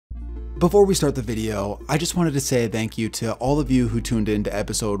Before we start the video, I just wanted to say thank you to all of you who tuned in to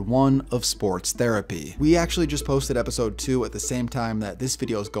episode 1 of Sports Therapy. We actually just posted episode 2 at the same time that this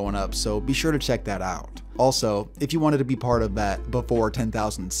video is going up, so be sure to check that out. Also, if you wanted to be part of that before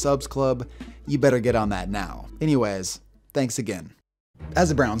 10,000 subs club, you better get on that now. Anyways, thanks again.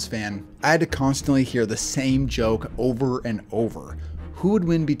 As a Browns fan, I had to constantly hear the same joke over and over. Who would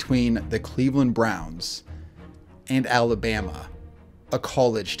win between the Cleveland Browns and Alabama, a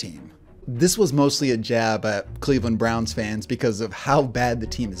college team? This was mostly a jab at Cleveland Browns fans because of how bad the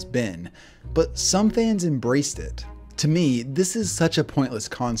team has been, but some fans embraced it. To me, this is such a pointless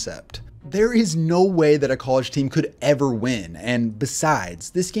concept. There is no way that a college team could ever win, and besides,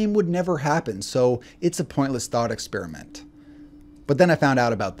 this game would never happen, so it's a pointless thought experiment. But then I found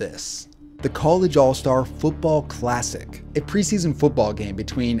out about this. The College All-Star Football Classic, a preseason football game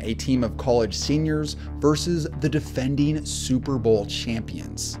between a team of college seniors versus the defending Super Bowl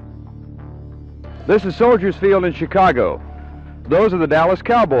champions. This is Soldiers Field in Chicago. Those are the Dallas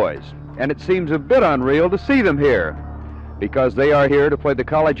Cowboys, and it seems a bit unreal to see them here because they are here to play the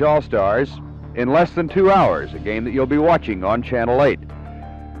College All-Stars in less than 2 hours, a game that you'll be watching on Channel 8.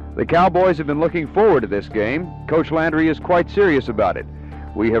 The Cowboys have been looking forward to this game. Coach Landry is quite serious about it.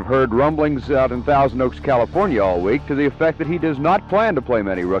 We have heard rumblings out in Thousand Oaks, California all week to the effect that he does not plan to play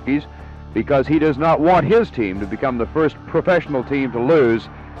many rookies because he does not want his team to become the first professional team to lose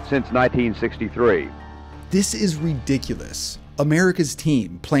since 1963. This is ridiculous. America's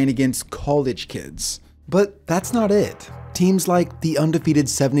team playing against college kids. But that's not it. Teams like the undefeated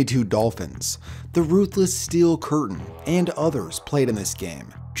 72 Dolphins, the ruthless Steel Curtain, and others played in this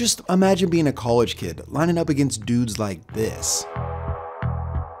game. Just imagine being a college kid lining up against dudes like this.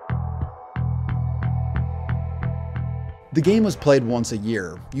 The game was played once a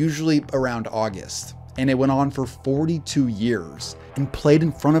year, usually around August, and it went on for 42 years and played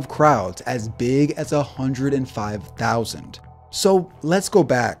in front of crowds as big as 105,000. So let's go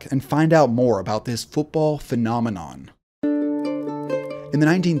back and find out more about this football phenomenon. In the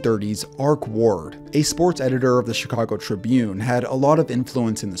 1930s, Ark Ward, a sports editor of the Chicago Tribune, had a lot of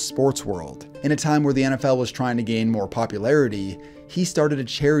influence in the sports world. In a time where the NFL was trying to gain more popularity, he started a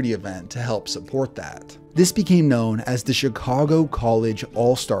charity event to help support that. This became known as the Chicago College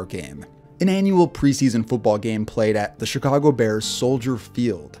All-Star Game, an annual preseason football game played at the Chicago Bears Soldier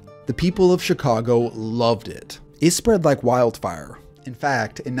Field. The people of Chicago loved it. It spread like wildfire. In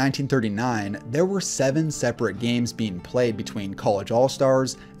fact, in 1939, there were 7 separate games being played between college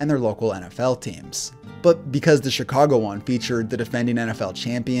all-stars and their local NFL teams. But because the Chicago one featured the defending NFL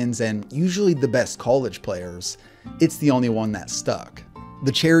champions and usually the best college players, it's the only one that stuck.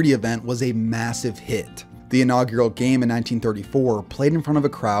 The charity event was a massive hit. The inaugural game in 1934 played in front of a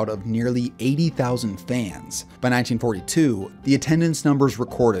crowd of nearly 80,000 fans. By 1942, the attendance numbers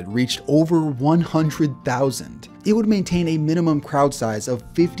recorded reached over 100,000. It would maintain a minimum crowd size of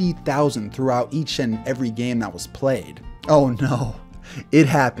 50,000 throughout each and every game that was played. Oh no, it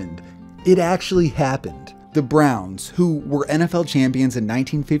happened. It actually happened. The Browns, who were NFL champions in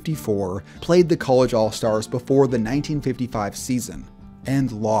 1954, played the College All-Stars before the 1955 season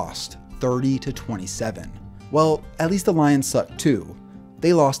and lost 30-27. Well, at least the Lions sucked too.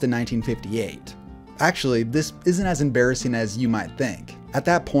 They lost in 1958. Actually, this isn't as embarrassing as you might think. At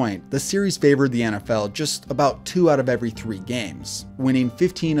that point, the series favored the NFL just about 2 out of every 3 games, winning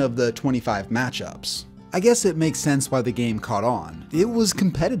 15 of the 25 matchups. I guess it makes sense why the game caught on. It was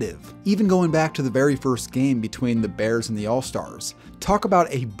competitive, even going back to the very first game between the Bears and the All-Stars. Talk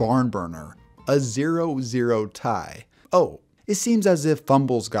about a barn burner, a 0-0 tie. Oh, it seems as if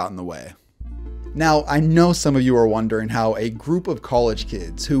fumbles got in the way. Now, I know some of you are wondering how a group of college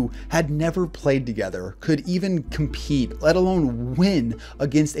kids who had never played together could even compete, let alone win,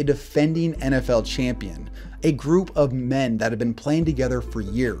 against a defending NFL champion, a group of men that had been playing together for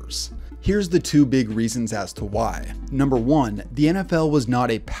years. Here's the 2 big reasons as to why. Number 1, the NFL was not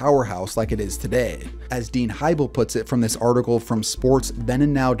a powerhouse like it is today. As Dean Heibel puts it from this article from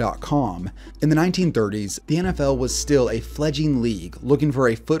sportsthenandnow.com, in the 1930s, the NFL was still a fledgling league looking for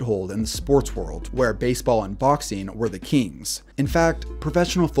a foothold in the sports world, where baseball and boxing were the kings. In fact,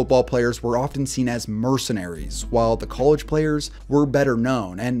 professional football players were often seen as mercenaries, while the college players were better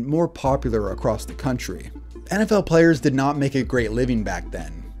known and more popular across the country. NFL players did not make a great living back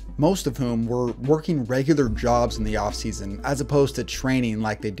then, most of whom were working regular jobs in the offseason as opposed to training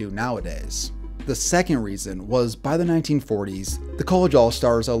like they do nowadays. The second reason was by the 1940s, the College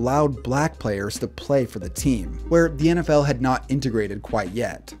All-Stars allowed black players to play for the team, where the NFL had not integrated quite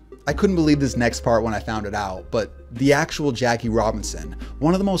yet. I couldn't believe this next part when I found it out, but the actual Jackie Robinson,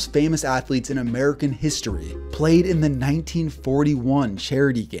 one of the most famous athletes in American history, played in the 1941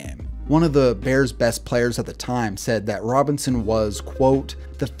 charity game. One of the Bears' best players at the time said that Robinson was, quote,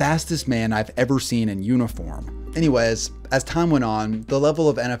 the fastest man I've ever seen in uniform. Anyways, as time went on, the level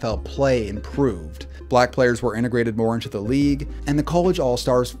of NFL play improved. Black players were integrated more into the league, and the College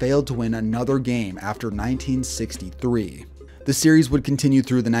All-Stars failed to win another game after 1963. The series would continue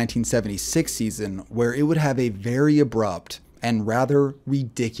through the 1976 season, where it would have a very abrupt and rather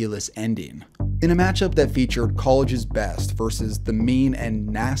ridiculous ending. In a matchup that featured college's best versus the mean and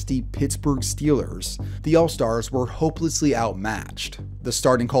nasty Pittsburgh Steelers, the All-Stars were hopelessly outmatched. The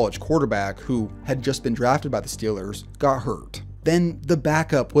starting college quarterback, who had just been drafted by the Steelers, got hurt. Then the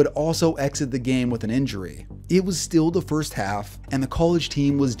backup would also exit the game with an injury. It was still the first half, and the college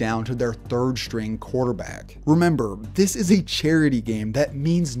team was down to their third-string quarterback. Remember, this is a charity game that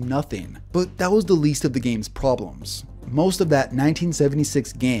means nothing, but that was the least of the game's problems. Most of that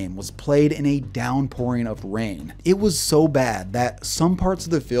 1976 game was played in a downpouring of rain. It was so bad that some parts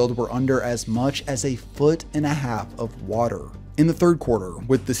of the field were under as much as 1.5 feet of water. In the third quarter,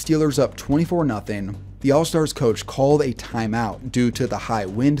 with the Steelers up 24-0, the All-Stars coach called a timeout due to the high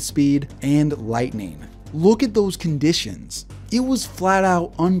wind speed and lightning. Look at those conditions. It was flat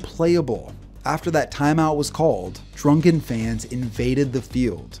out unplayable. After that timeout was called, drunken fans invaded the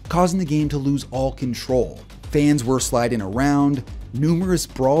field, causing the game to lose all control. Fans were sliding around, numerous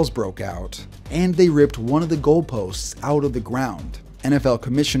brawls broke out, and they ripped one of the goalposts out of the ground. NFL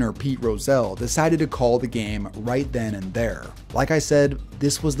Commissioner Pete Rozelle decided to call the game right then and there. Like I said,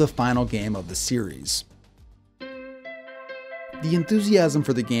 this was the final game of the series. The enthusiasm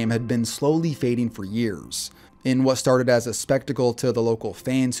for the game had been slowly fading for years. In what started as a spectacle to the local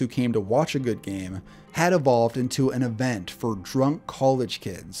fans who came to watch a good game, had evolved into an event for drunk college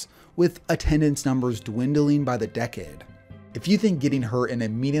kids, with attendance numbers dwindling by the decade. If you think getting hurt in a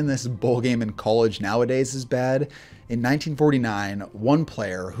meaningless bowl game in college nowadays is bad, in 1949, one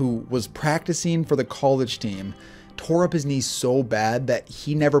player who was practicing for the college team tore up his knee so bad that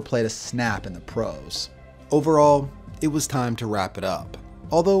he never played a snap in the pros. Overall, it was time to wrap it up.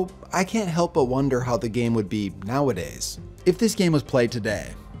 Although, I can't help but wonder how the game would be nowadays. If this game was played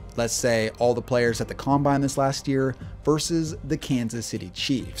today, let's say all the players at the Combine this last year versus the Kansas City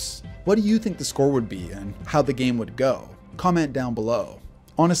Chiefs, what do you think the score would be and how the game would go? Comment down below.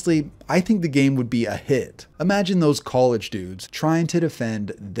 Honestly, I think the game would be a hit. Imagine those college dudes trying to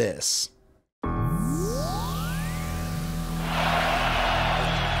defend this.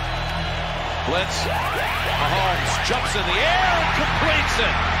 Blitz. Mahomes jumps in the air and completes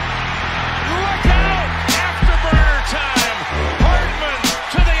it. Look out! Afterburner time. Hartman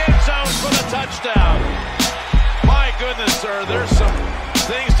to the end zone for the touchdown. My goodness, sir, there's some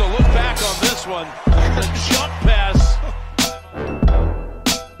things to look back on this one.